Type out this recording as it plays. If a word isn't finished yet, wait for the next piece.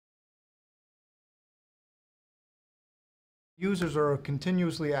Users are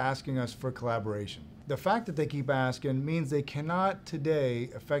continuously asking us for collaboration. The fact that they keep asking means they cannot today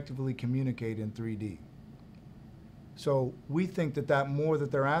effectively communicate in 3D. So we think that more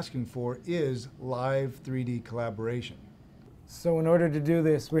that they're asking for is live 3D collaboration. So in order to do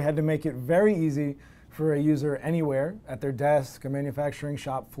this, we had to make it very easy for a user anywhere, at their desk, a manufacturing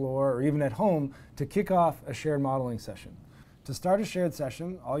shop floor, or even at home, to kick off a shared modeling session. To start a shared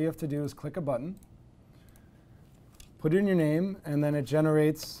session, all you have to do is click a button, put in your name, and then it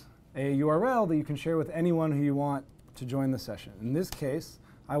generates a URL that you can share with anyone who you want to join the session. In this case,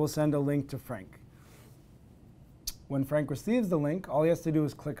 I will send a link to Frank. When Frank receives the link, all he has to do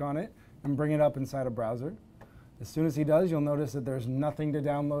is click on it and bring it up inside a browser. As soon as he does, you'll notice that there's nothing to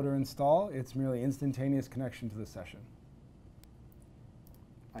download or install. It's merely instantaneous connection to the session.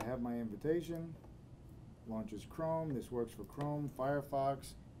 I have my invitation, launches Chrome. This works for Chrome,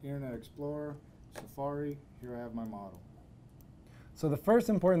 Firefox, Internet Explorer, Safari. Here I have my model. So the first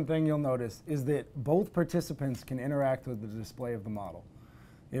important thing you'll notice is that both participants can interact with the display of the model.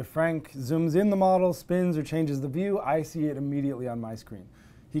 If Frank zooms in the model, spins, or changes the view, I see it immediately on my screen.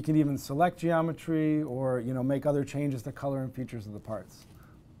 He can even select geometry or make other changes to color and features of the parts.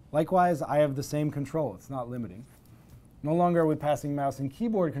 Likewise, I have the same control. It's not limiting. No longer are we passing mouse and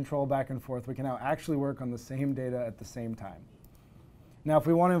keyboard control back and forth. We can now actually work on the same data at the same time. Now, if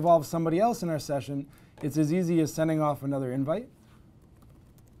we want to involve somebody else in our session, it's as easy as sending off another invite.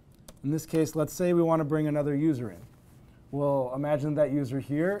 In this case, let's say we want to bring another user in. We'll imagine that user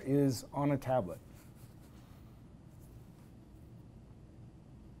here is on a tablet.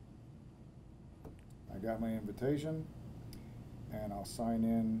 I got my invitation, and I'll sign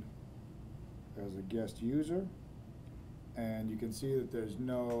in as a guest user. And you can see that there's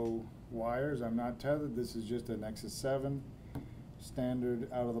no wires. I'm not tethered. This is just a Nexus 7 standard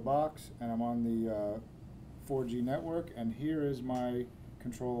out of the box, and I'm on the 4G network, and here is my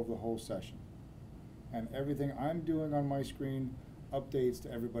control of the whole session. And everything I'm doing on my screen updates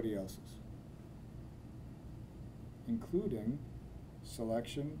to everybody else's, including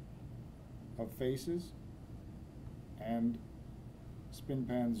selection of faces and spin,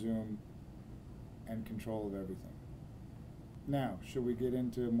 pan, zoom, and control of everything. Now, should we get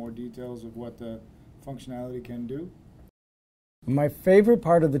into more details of what the functionality can do? My favorite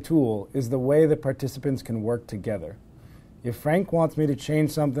part of the tool is the way that participants can work together. If Frank wants me to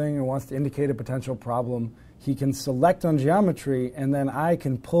change something or wants to indicate a potential problem, he can select on geometry, and then I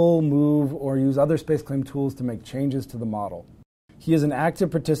can pull, move, or use other SpaceClaim tools to make changes to the model. He is an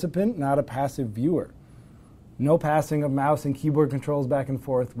active participant, not a passive viewer. No passing of mouse and keyboard controls back and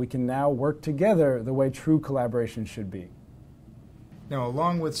forth. We can now work together the way true collaboration should be. Now,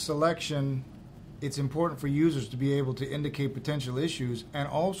 along with selection, it's important for users to be able to indicate potential issues and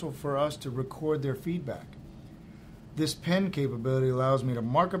also for us to record their feedback. This pen capability allows me to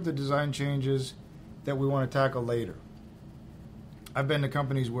mark up the design changes that we want to tackle later. I've been to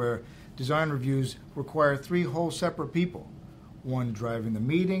companies where design reviews require 3 whole separate people, one driving the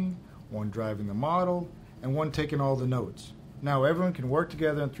meeting, one driving the model, and one taking all the notes. Now everyone can work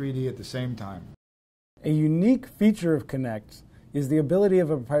together in 3D at the same time. A unique feature of Connect is the ability of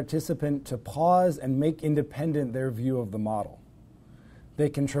a participant to pause and make independent their view of the model. They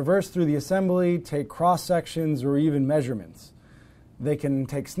can traverse through the assembly, take cross-sections, or even measurements. They can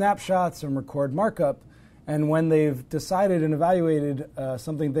take snapshots and record markup, and when they've decided and evaluated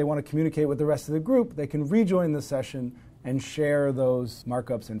something they want to communicate with the rest of the group, they can rejoin the session and share those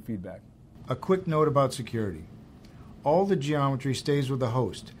markups and feedback. A quick note about security. All the geometry stays with the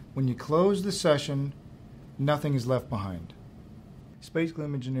host. When you close the session, nothing is left behind.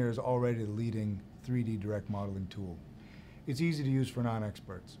 SpaceClaim Engineer is already the leading 3D direct modeling tool. It's easy to use for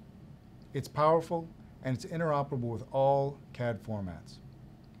non-experts. It's powerful, and it's interoperable with all CAD formats.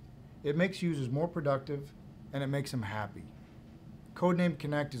 It makes users more productive, and it makes them happy. Codenamed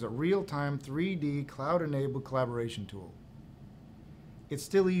Connect is a real-time 3D cloud-enabled collaboration tool. It's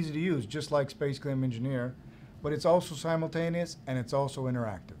still easy to use, just like SpaceClaim Engineer, but it's also simultaneous and it's also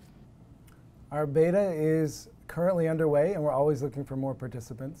interactive. Our beta is currently underway, and we're always looking for more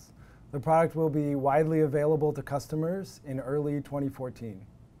participants. The product will be widely available to customers in early 2014.